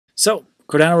So,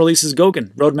 Cardano releases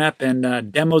Gouken, roadmap,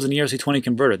 and demos an ERC-20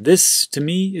 converter. This, to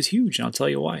me, is huge, and I'll tell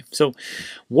you why. So,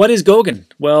 what is Gouken?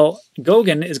 Well,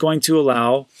 Gouken is going to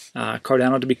allow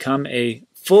Cardano to become a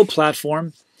full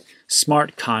platform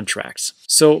smart contracts.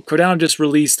 So, Cardano just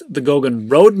released the Gouken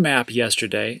roadmap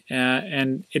yesterday,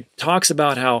 and it talks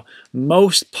about how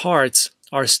most parts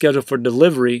are scheduled for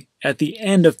delivery at the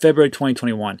end of February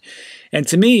 2021. And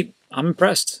to me, I'm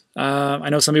impressed. I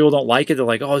know some people don't like it. They're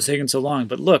like, "Oh, it's taking so long."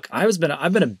 But look, I've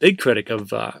been a big critic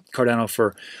of Cardano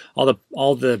for all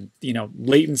the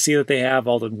latency that they have,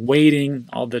 all the waiting,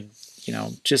 all the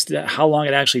just how long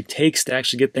it actually takes to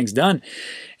actually get things done.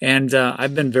 And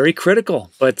I've been very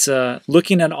critical. But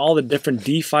looking at all the different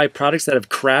DeFi products that have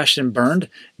crashed and burned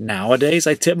nowadays,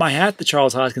 I tip my hat to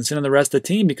Charles Hoskinson and the rest of the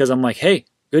team, because I'm like, hey,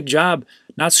 good job,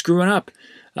 not screwing up.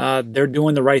 They're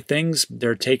doing the right things.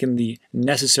 They're taking the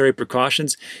necessary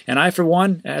precautions. And I, for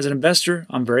one, as an investor,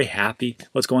 I'm very happy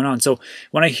what's going on. So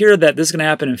when I hear that this is going to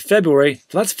happen in February,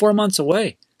 well, that's 4 months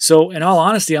away. So in all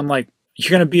honesty, I'm like, you're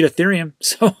going to beat Ethereum.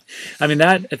 So, I mean,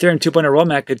 that Ethereum 2.0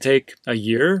 roadmap could take a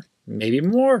year, maybe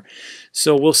more.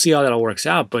 So we'll see how that all works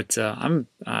out. But I'm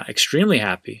extremely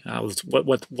happy with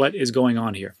what is going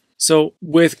on here. So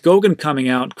with Gouken coming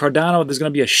out, Cardano, there's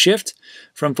going to be a shift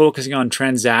from focusing on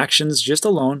transactions just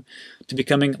alone to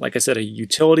becoming, like I said, a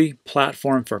utility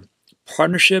platform for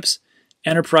partnerships,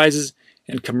 enterprises,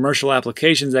 and commercial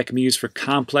applications that can be used for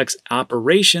complex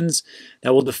operations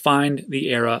that will define the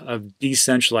era of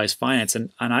decentralized finance. And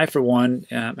I, for one,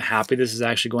 am happy this is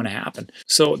actually going to happen.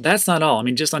 So that's not all. I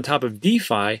mean, just on top of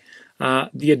DeFi,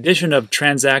 the addition of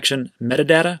transaction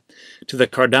metadata to the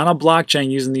Cardano blockchain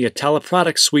using the Atella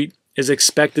product suite is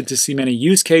expected to see many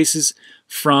use cases,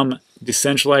 from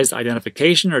decentralized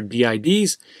identification, or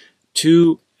DIDs,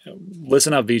 to,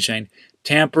 listen up VeChain,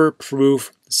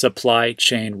 tamper-proof supply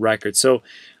chain records. So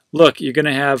look, you're going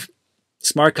to have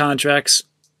smart contracts,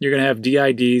 you're going to have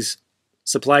DIDs,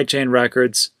 supply chain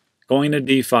records, going to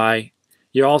DeFi.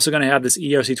 You're also going to have this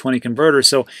ERC-20 converter.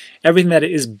 So everything that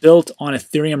is built on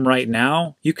Ethereum right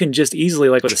now, you can just easily,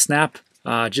 like with a snap,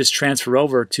 just transfer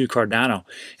over to Cardano.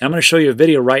 And I'm going to show you a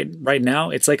video right now.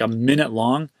 It's like a minute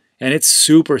long, and it's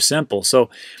super simple. So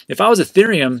if I was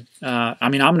Ethereum, I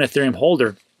mean, I'm an Ethereum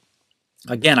holder.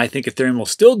 Again, I think Ethereum will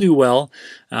still do well,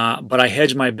 but I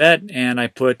hedge my bet and I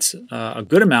put a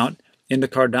good amount into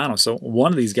Cardano. So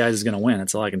one of these guys is going to win.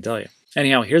 That's all I can tell you.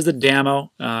 Anyhow, here's the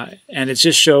demo, and it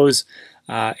just shows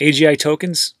AGI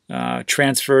tokens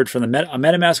transferred from a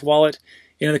MetaMask wallet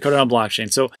into the Cardano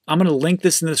blockchain. So I'm going to link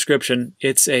this in the description.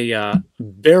 It's a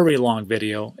very long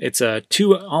video. It's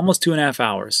almost 2.5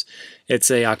 hours.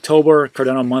 It's a October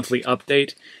Cardano monthly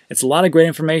update. It's a lot of great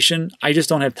information. I just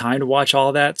don't have time to watch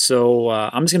all that. So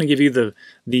I'm just going to give you the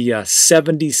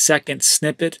 70-second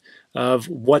snippet of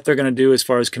what they're going to do as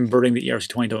far as converting the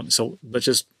ERC-20 token. So let's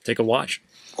just take a watch.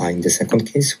 In the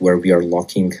second case, where we are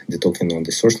locking the token on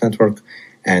the source network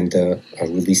and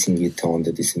releasing it on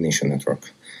the destination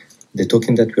network. The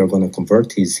token that we are going to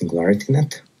convert is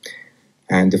SingularityNet.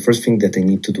 And the first thing that I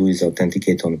need to do is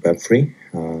authenticate on Web3.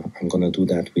 I'm going to do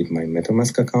that with my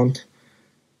MetaMask account.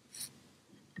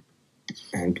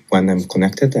 And when I'm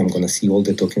connected, I'm going to see all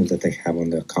the tokens that I have on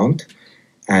the account.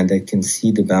 And I can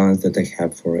see the balance that I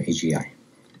have for AGI.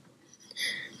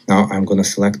 Now I'm going to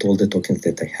select all the tokens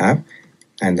that I have,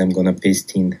 and I'm going to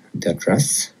paste in the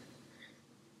address.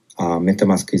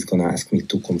 MetaMask is going to ask me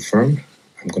to confirm.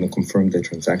 I'm going to confirm the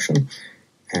transaction,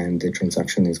 and the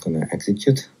transaction is going to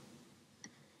execute.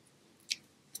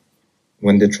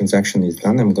 When the transaction is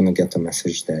done, I'm going to get a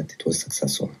message that it was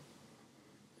successful.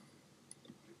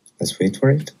 Let's wait for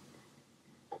it.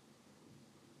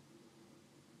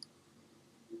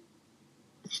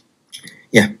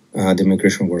 Yeah, the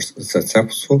migration was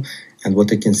successful, and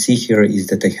what I can see here is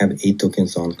that I have 8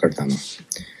 tokens on Cardano.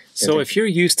 So if you're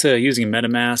used to using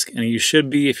MetaMask, and you should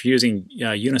be if you're using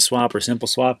Uniswap or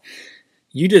SimpleSwap,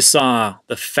 you just saw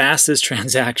the fastest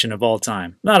transaction of all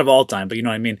time. Not of all time, but you know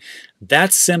what I mean.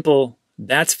 That's simple,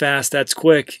 that's fast, that's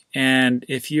quick. And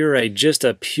if you're just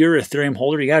a pure Ethereum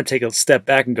holder, you got to take a step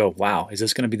back and go, wow, is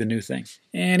this going to be the new thing?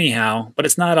 Anyhow, but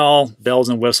it's not all bells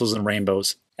and whistles and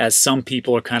rainbows, as some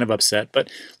people are kind of upset. But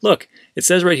look, it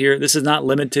says right here, this is not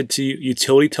limited to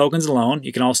utility tokens alone.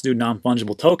 You can also do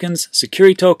non-fungible tokens,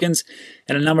 security tokens,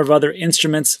 and a number of other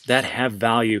instruments that have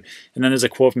value. And then there's a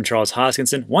quote from Charles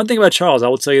Hoskinson. One thing about Charles, I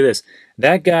will tell you this,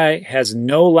 that guy has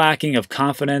no lacking of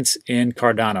confidence in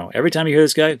Cardano. Every time you hear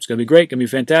this guy, it's going to be great, it's going to be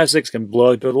fantastic, it's going to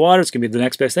blow out the water, it's going to be the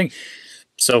next best thing.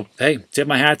 So, hey, tip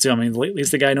my hat to him. I mean, at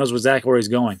least the guy knows exactly where he's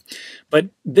going. But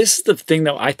this is the thing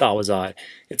that I thought was odd.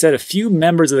 It's that a few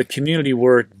members of the community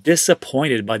were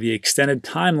disappointed by the extended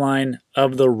timeline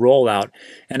of the rollout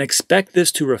and expect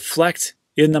this to reflect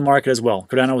in the market as well.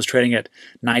 Cardano was trading at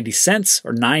 90 cents,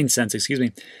 or 9 cents, excuse me,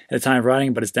 at the time of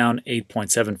writing, but it's down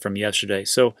 8.7 from yesterday.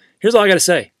 So here's all I got to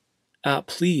say.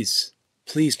 Please,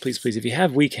 if you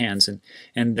have weak hands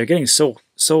and they're getting so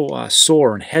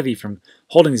sore and heavy from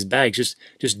holding these bags,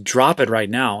 just drop it right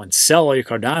now and sell all your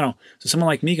Cardano so someone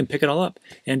like me can pick it all up.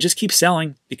 And just keep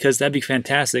selling, because that'd be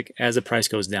fantastic as the price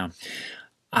goes down.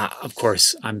 Of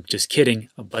course, I'm just kidding,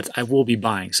 but I will be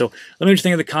buying. So let me know what you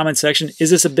think in the comment section. Is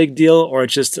this a big deal, or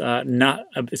it's just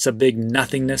it's a big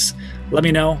nothingness? Let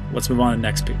me know. Let's move on to the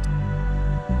next piece.